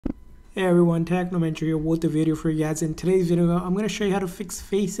Hey everyone, Technomentary here with the video for you guys. In today's video, I'm going to show you how to fix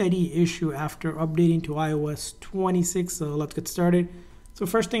Face ID issue after updating to iOS 26. So let's get started. So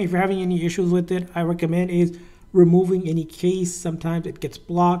first thing, if you're having any issues with it, I recommend is removing any case. Sometimes it gets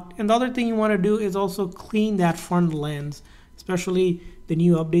blocked. And the other thing you want to do is also clean that front lens, especially the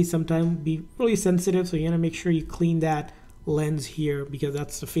new updates sometimes be really sensitive. So you want to make sure you clean that lens here because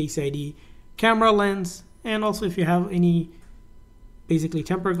that's the Face ID camera lens. And also if you have any basically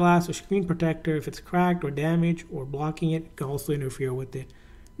tempered glass or screen protector, if it's cracked or damaged or blocking it, can also interfere with it.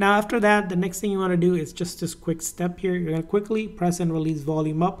 Now after that, the next thing you want to do is just this quick step here. You're going to quickly press and release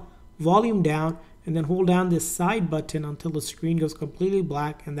volume up, volume down, and then hold down this side button until the screen goes completely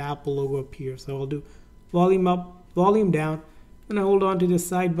black and the Apple logo appears. So I'll do volume up, volume down, and I hold on to this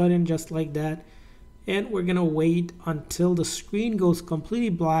side button just like that. And we're going to wait until the screen goes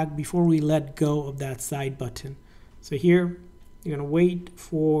completely black before we let go of that side button. So here, you're going to wait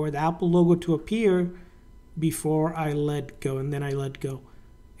for the Apple logo to appear before I let go, and then I let go.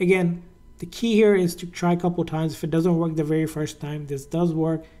 Again, the key here is to try a couple times. If it doesn't work the very first time, this does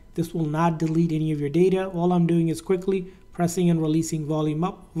work. This will not delete any of your data. All I'm doing is quickly pressing and releasing volume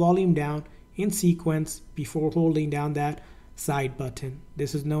up, volume down in sequence before holding down that side button.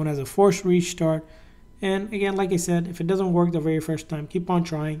 This is known as a forced restart. And again, like I said, if it doesn't work the very first time, keep on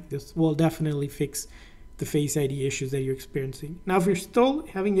trying. This will definitely fix the Face ID issues that you're experiencing. Now, if you're still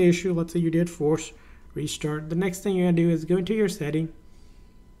having the issue, let's say you did force restart, the next thing you're gonna do is go into your setting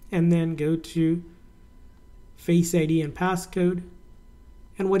and then go to Face ID and passcode.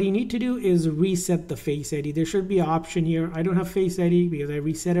 And what you need to do is reset the Face ID. There should be an option here. I don't have Face ID because I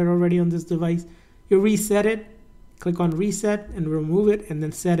reset it already on this device. You reset it, click on reset and remove it, and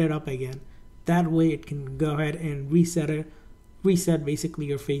then set it up again. That way it can go ahead and reset basically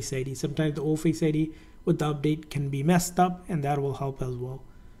your Face ID. Sometimes the old Face ID with the update can be messed up, and that will help as well.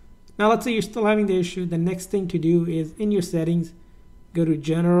 Now let's say you're still having the issue. The next thing to do is in your settings, go to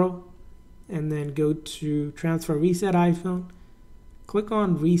general and then go to transfer reset iPhone, click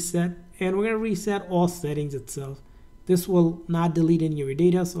on reset, and we're going to reset all settings itself. This will not delete any of your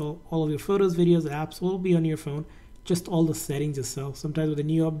data, so all of your photos, videos, apps will be on your phone, just all the settings itself. Sometimes with the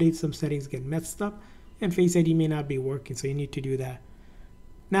new updates, some settings get messed up and Face ID may not be working, so you need to do that.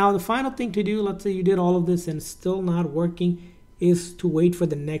 Now, the final thing to do, let's say you did all of this and it's still not working, is to wait for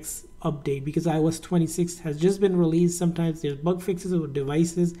the next update because iOS 26 has just been released. Sometimes there's bug fixes with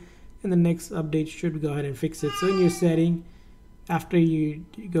devices and the next update should go ahead and fix it. So in your setting, after you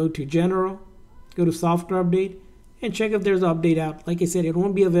go to general, go to software update and check if there's an update out. Like I said, it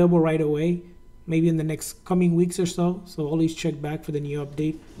won't be available right away, maybe in the next coming weeks or so. So always check back for the new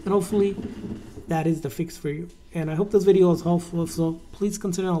update and hopefully that is the fix for you. And I hope this video was helpful. So please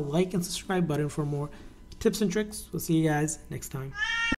consider a like and subscribe button for more tips and tricks. We'll see you guys next time.